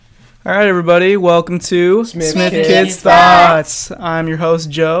All right, everybody, welcome to Smith Kids Kids Thoughts. I'm your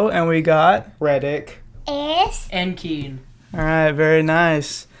host, Joe, and we got... Reddick. And Keen. All right, very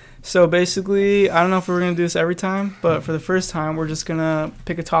nice. So basically, I don't know if we're going to do this every time, but for the first time, we're just going to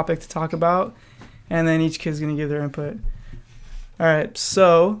pick a topic to talk about, and then each kid's going to give their input. All right,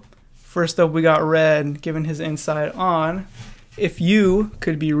 so first up, we got Red giving his insight on if you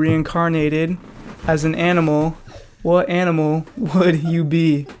could be reincarnated as an animal, what animal would you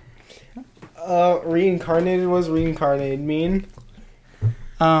be? Reincarnated, what does reincarnated mean?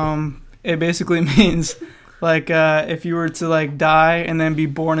 It basically means, like, if you were to, like, die and then be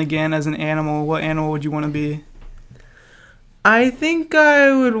born again as an animal, what animal would you want to be? I think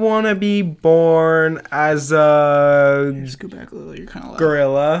I would want to be born as a Just go back a little, you're kind of loud.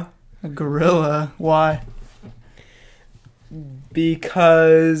 gorilla. A gorilla? Why?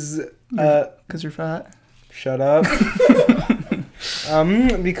 Because, Because you're fat? shut up.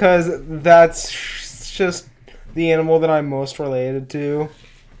 Because that's just the animal that I'm most related to.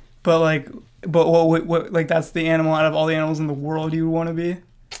 But what, like, that's the animal out of all the animals in the world you would want to be?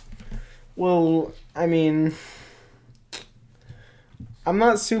 Well, I mean, I'm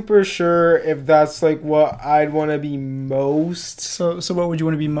not super sure if that's, like, what I'd want to be most. So what would you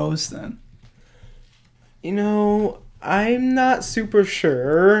want to be most, then? You know, I'm not super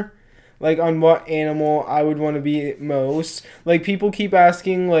sure, like, on what animal I would want to be most. Like, people keep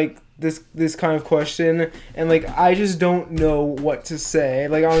asking, like, this kind of question, and, like, I just don't know what to say.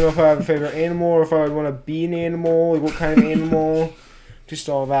 Like, I don't know if I have a favorite animal, or if I would want to be an animal, like, what kind of animal, just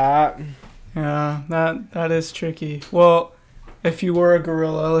all that. Yeah, that is tricky. Well, if you were a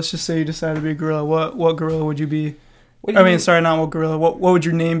gorilla, let's just say you decided to be a gorilla, what gorilla would you be? What do you mean? Sorry, not what gorilla. What would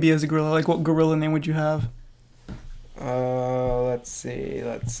your name be as a gorilla? Like, what gorilla name would you have? Let's see.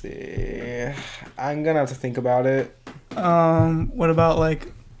 I'm gonna have to think about it. What about,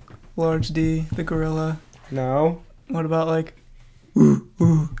 like, Large D, the gorilla? No. What about, like,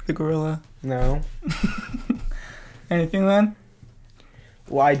 the gorilla? No. Anything, then?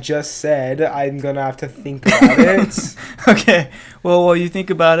 Well, I just said I'm gonna have to think about it. Okay, well, while you think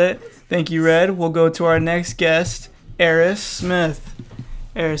about it, thank you, Red. We'll go to our next guest, Eris Smith.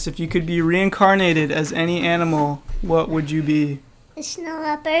 Eris, if you could be reincarnated as any animal, what would you be? A snow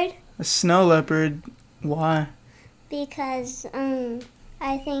leopard, A snow leopard. Why? because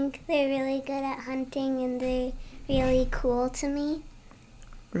I think they're really good at hunting and they're really cool to me.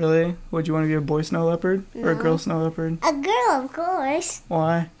 Really? Would you want to be a boy snow leopard? Or a No. girl snow leopard? A girl, of course,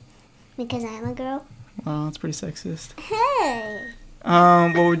 Why? because I'm a girl. Wow, that's pretty sexist. Hey!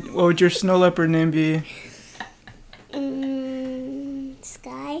 What would your snow leopard name be?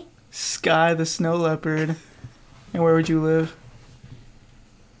 Sky? Sky the snow leopard. And where would you live?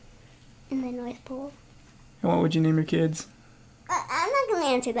 In the North Pole. And what would you name your kids? I'm not going to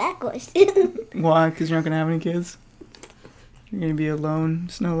answer that question. Why? Because you're not going to have any kids? You're going to be a lone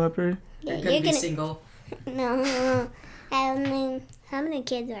snow leopard? Yeah, You're gonna be single. No. How many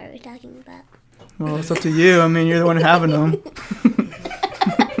kids are we talking about? Well, it's up to you. I mean, you're the one having them.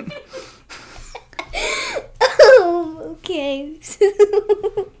 Oh, okay.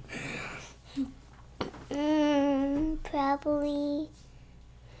 Probably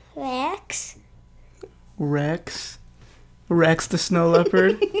Rex. Rex? Rex the snow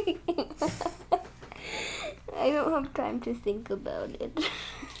leopard? I don't have time to think about it.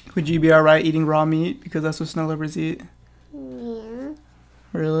 Would you be alright eating raw meat? Because that's what snow leopards eat. Yeah.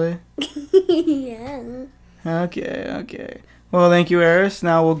 Really? Yeah. Okay. Well, thank you, Eris.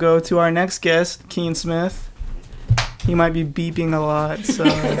 Now we'll go to our next guest, Keen Smith. He might be beeping a lot, so,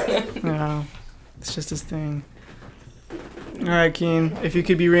 it's just his thing. Alright, Keen, if you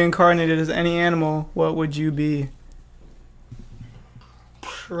could be reincarnated as any animal, what would you be?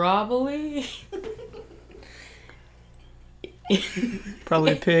 Probably.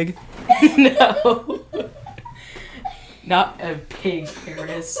 Probably a pig. No. Not a pig,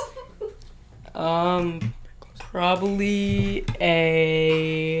 Paris. Probably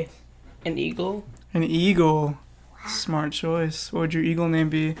an eagle. An eagle. Smart choice. What would your eagle name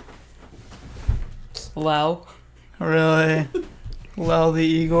be? Wow. Really? Lel the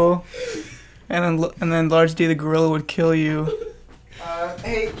eagle? And then Large D the gorilla would kill you.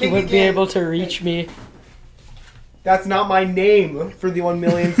 Hey, He wouldn't be able to reach me. That's not my name for the 1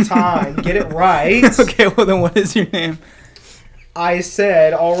 millionth time. Get it right. Okay, well then what is your name? I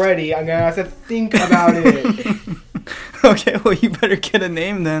said already, I'm gonna have to think about it. Okay, well you better get a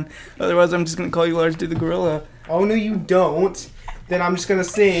name then. Otherwise I'm just gonna call you Large D the gorilla. Oh, no, you don't. Then I'm just gonna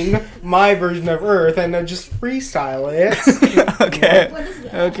sing my version of Earth and then just freestyle it. Okay. What is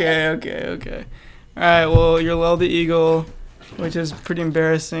that? Okay. Alright, well you're Lel the eagle. which is pretty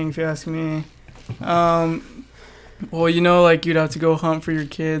embarrassing if you ask me. Well, like you'd have to go hunt for your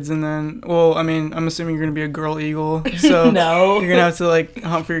kids, and then, well, I mean, I'm assuming you're gonna be a girl eagle, so No. you're gonna have to like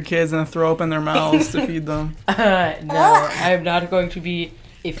hunt for your kids and then throw up in their mouths to feed them. No, I'm not going to be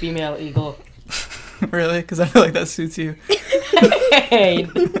a female eagle. Really? Because I feel like that suits you. Hey,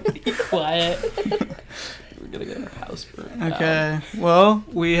 be quiet. We're gonna get our house burned down. Okay. Well,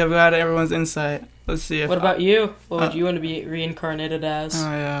 we have got everyone's insight. Let's see if. What about you? What would you want to be reincarnated as?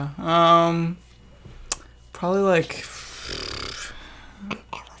 Oh yeah. Probably like.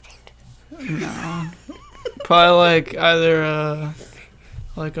 No. Probably like either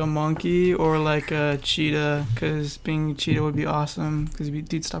like a monkey or like a cheetah, because being a cheetah would be awesome. Because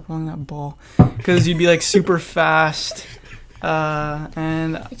dude, stop rolling that ball. Because you'd be like super fast,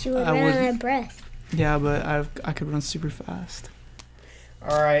 and But you would I run would- out of breath. yeah, but I could run super fast.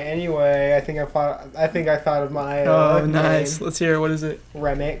 All right. Anyway, I think I thought of my. Oh, nice. name. Let's hear it. What is it?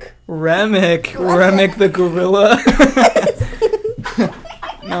 Remick. Remick. Remick the gorilla.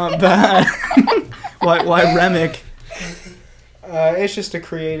 Not bad. Why Remick? It's just a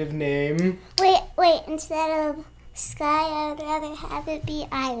creative name. Wait. Instead of Sky, I would rather have it be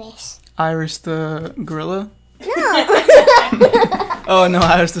Iris. Iris the gorilla? No. Oh no,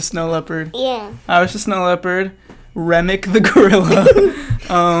 Iris the snow leopard. Yeah. Iris the snow leopard. Remick the gorilla.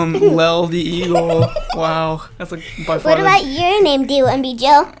 Lel the eagle. Wow, that's like by far. What about your name, DMB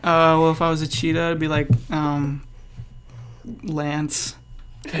Joe? Well, if I was a cheetah, it'd be like Lance.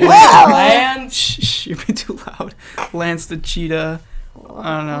 Whoa. Lance. Shh, you're being too loud. Lance the cheetah.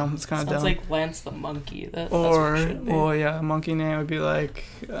 I don't know. It's kind of Sounds dumb. like Lance the monkey. That's what it should be. Or yeah, a monkey name would be like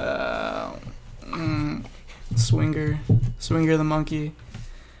Swinger the monkey.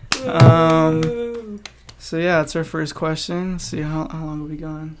 So yeah, that's our first question. Let's see how long have we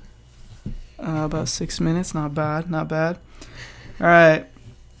gone? About 6 minutes. Not bad. All right.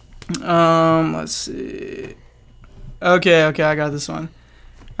 Let's see. Okay, I got this one.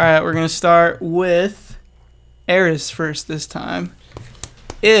 All right, we're gonna start with Eris first this time.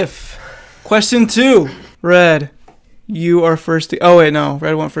 If question 2, Red, you are first. Oh wait, no,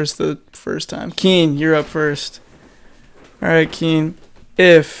 Red went first the first time. Keen, you're up first. All right, Keen.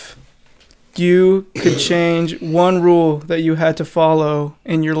 If you could change one rule that you had to follow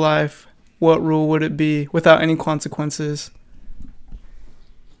in your life, what rule would it be without any consequences?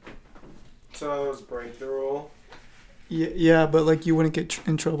 So it was break the rule. Yeah, but like you wouldn't get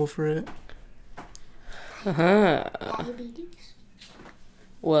in trouble for it. Uh-huh.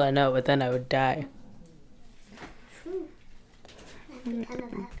 Well, I know, but then I would die.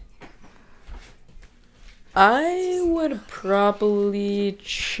 I would probably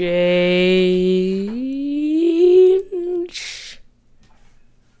change.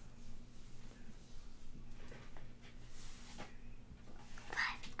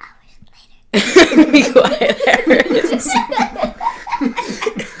 Be quiet, Eris.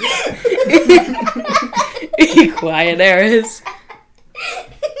 Be quiet, Eris.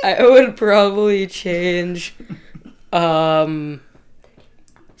 I would probably change,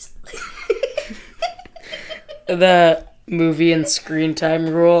 the movie and screen time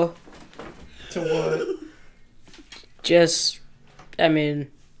rule. To what? Just, I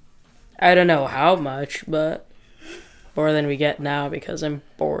mean, I don't know how much, but more than we get now because I'm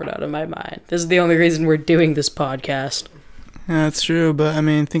bored out of my mind. This is the only reason we're doing this podcast. Yeah, that's true, but I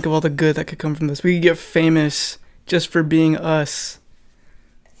mean, think of all the good that could come from this. We could get famous just for being us.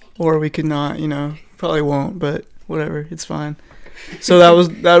 Or we could not, probably won't, but whatever, it's fine. So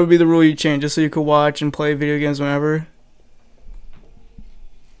that would be the rule you change, just so you could watch and play video games whenever.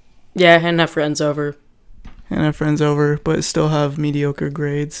 Yeah, and have friends over. And have friends over, but still have mediocre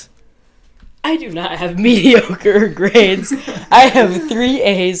grades. I do not have mediocre grades. I have 3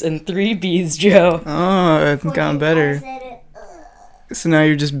 A's and 3 B's, Joe. Oh, it's gotten better. So now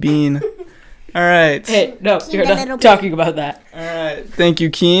you're just Bean. All right. Hey, no, Keep you're a little not bit. talking about that. All right. Thank you,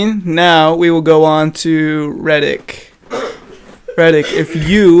 Keen. Now we will go on to Reddick. Reddick, if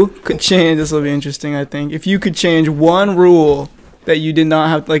you could change, this will be interesting, I think. If you could change one rule that you did not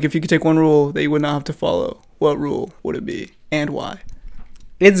have, like if you could take one rule that you would not have to follow, what rule would it be and why?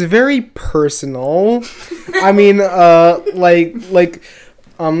 It's very personal. I mean, would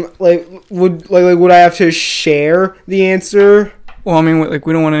I have to share the answer? Well, I mean, like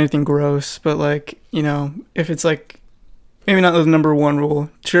we don't want anything gross, but like, if it's like, maybe not the number one rule,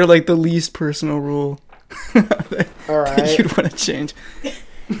 sure, like the least personal rule. All right. You'd want to change.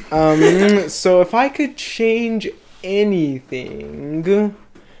 So if I could change anything,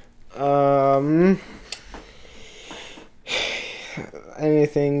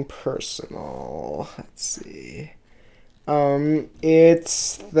 anything personal. Let's see.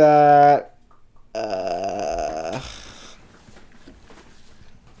 It's that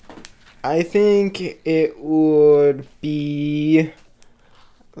I think it would be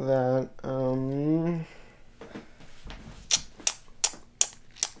that I'm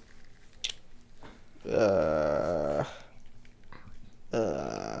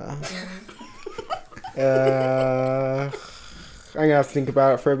gonna have to think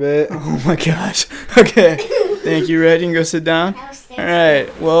about it for a bit. Oh my gosh. Okay. Thank you, Red. You can go sit down. All right.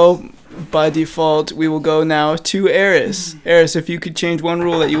 Well, by default, we will go now to Eris. Eris, if you could change one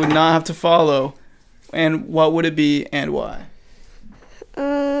rule that you would not have to follow, and what would it be and why?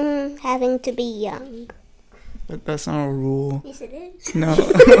 Having to be young. That's not a rule. Yes, it is. No.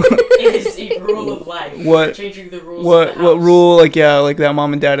 It is a rule of life. What? Changing the rules. What rule, like, yeah, like that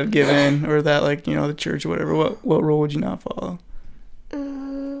mom and dad have given, or that, like, you know, the church or whatever, what rule would you not follow?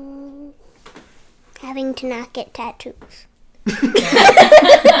 Having to not get tattoos. Oh,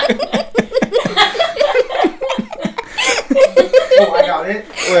 I got it.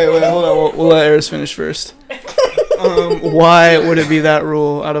 Wait, hold on. We'll let Eris finish first. Why would it be that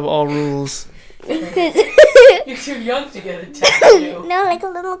rule out of all rules? You're too young to get a tattoo. No, like a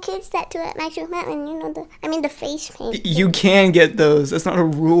little kid's tattoo at Magic Mountain. You know the face paint. You can get those. That's not a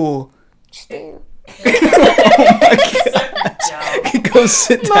rule. Still. Go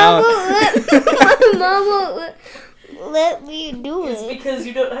sit down. Mom won't let me do It's it. because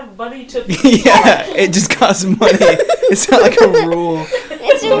you don't have money to. Yeah, it just costs money. It's not like a rule.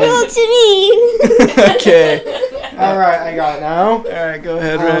 It's a rule to me. Okay. Alright, I got it now. Alright, go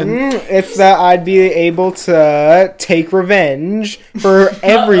ahead, Red. It's that I'd be able to take revenge for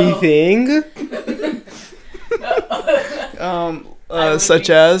everything. Such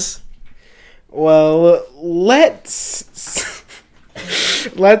as? Well, let's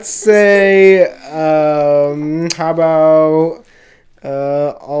say, how about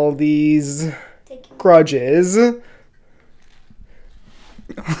all these grudges?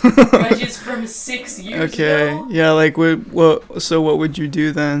 Grudges from 6 years Okay. ago. Yeah, like what would you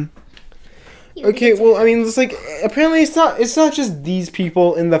do then? Okay, well, I mean, it's like apparently it's not just these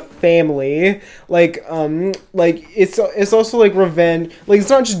people in the family. Like it's also like revenge. Like it's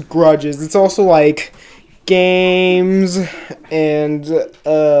not just grudges. It's also like games and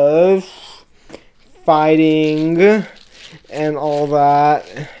fighting and all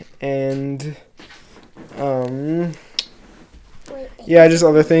that and yeah, just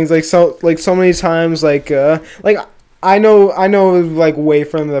other things like so many times like I know like way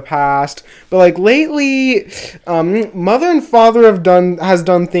from the past, but like lately mother and father has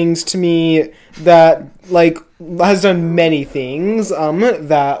done things to me that like has done many things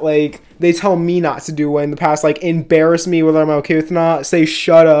that like they tell me not to do in the past, like embarrass me whether I'm okay with it or not, say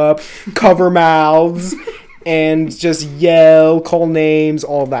shut up, cover mouths, and just yell, call names,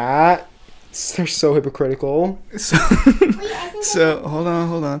 all that. They're so hypocritical. So hold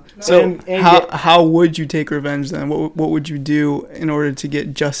on. So how would you take revenge then? What would you do in order to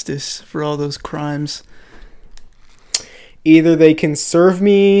get justice for all those crimes? Either they can serve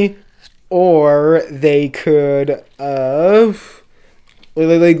me, or they could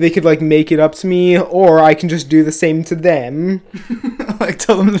they could like make it up to me, or I can just do the same to them. Like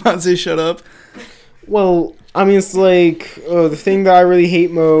tell them to not say shut up. Well, I mean, it's like the thing that I really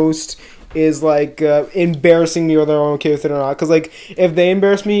hate most is like embarrassing me whether I'm okay with it or not. Because like if they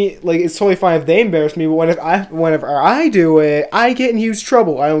embarrass me, like it's totally fine if they embarrass me. But whenever I do it, I get in huge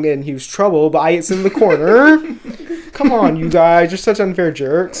trouble. I don't get in huge trouble, but I get sit in the corner. Come on, you guys, you're such unfair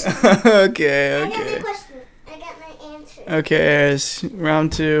jerks. Okay. I got my question. I got my answer. Okay, Eris,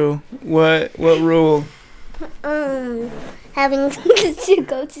 round 2. What rule? Having to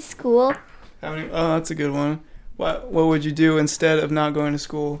go to school. Oh, that's a good one. What would you do instead of not going to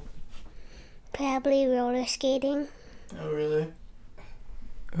school? Probably roller skating. Oh, really?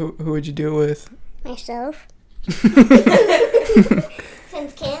 Who would you do it with? Myself.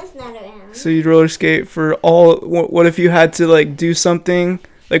 Since Cam's not around. So you'd roller skate for all... What if you had to, like, do something?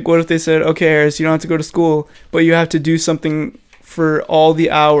 Like, what if they said, okay, Eris, you don't have to go to school, but you have to do something for all the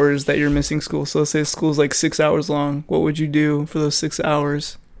hours that you're missing school. So let's say school's, like, 6 hours long. What would you do for those 6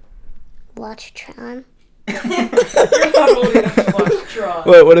 hours? Watch Tron. You're not old enough to watch Tron.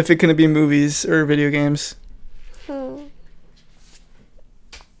 What if it couldn't be movies or video games?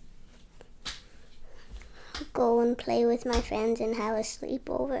 Go and play with my friends and have a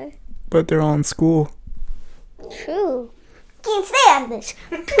sleepover. But they're all in school. True. Can't say on this.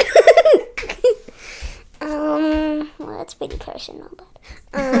 Well, that's pretty personal, but.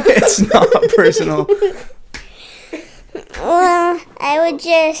 It's not personal. Well, I would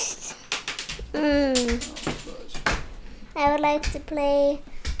just. I would like to play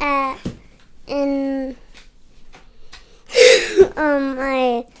in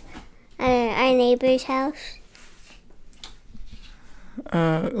my our neighbor's house.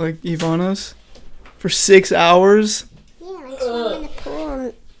 Like Ivana's? For 6 hours? Yeah, like swim in the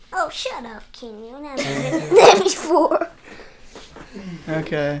pool. Oh, shut up, King. You never been there before.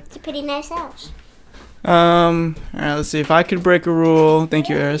 Okay. It's a pretty nice house. Alright, let's see. If I could break a rule. Thank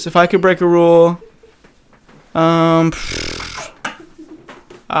you, Eris. If I could break a rule,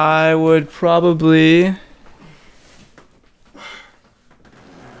 I would probably.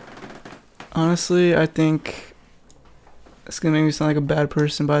 Honestly, I think it's gonna make me sound like a bad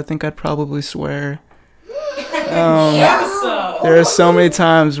person, but I think I'd probably swear. There are so many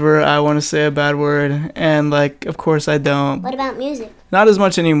times where I want to say a bad word, and like, of course, I don't. What about music? Not as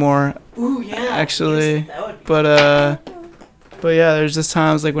much anymore, Ooh, yeah. actually. Yes, that would be But yeah, there's just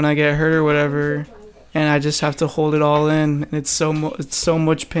times like when I get hurt or whatever, and I just have to hold it all in, and it's so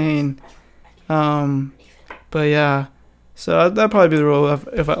much pain. But yeah, so that'd probably be the rule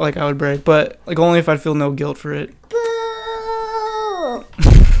if I would break, but like only if I'd feel no guilt for it. Boo!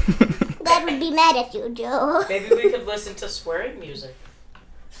 Dad would be mad at you, Joe. Maybe we could listen to swearing music.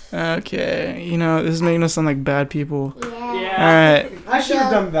 Okay, this is making us sound like bad people. Yeah. All right. I should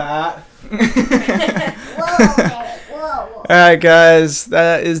have done that. Whoa. All right, guys,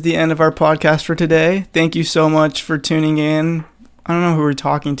 that is the end of our podcast for today. Thank you so much for tuning in. I don't know who we're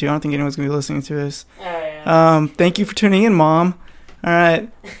talking to. I don't think anyone's going to be listening to this. Oh, yeah. Thank you for tuning in, Mom. All right.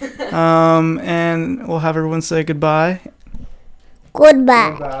 And we'll have everyone say goodbye.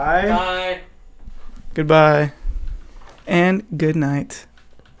 Goodbye. Bye. Bye. Goodbye. And good night.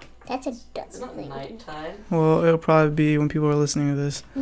 That's a It's not nighttime. Well, it'll probably be when people are listening to this.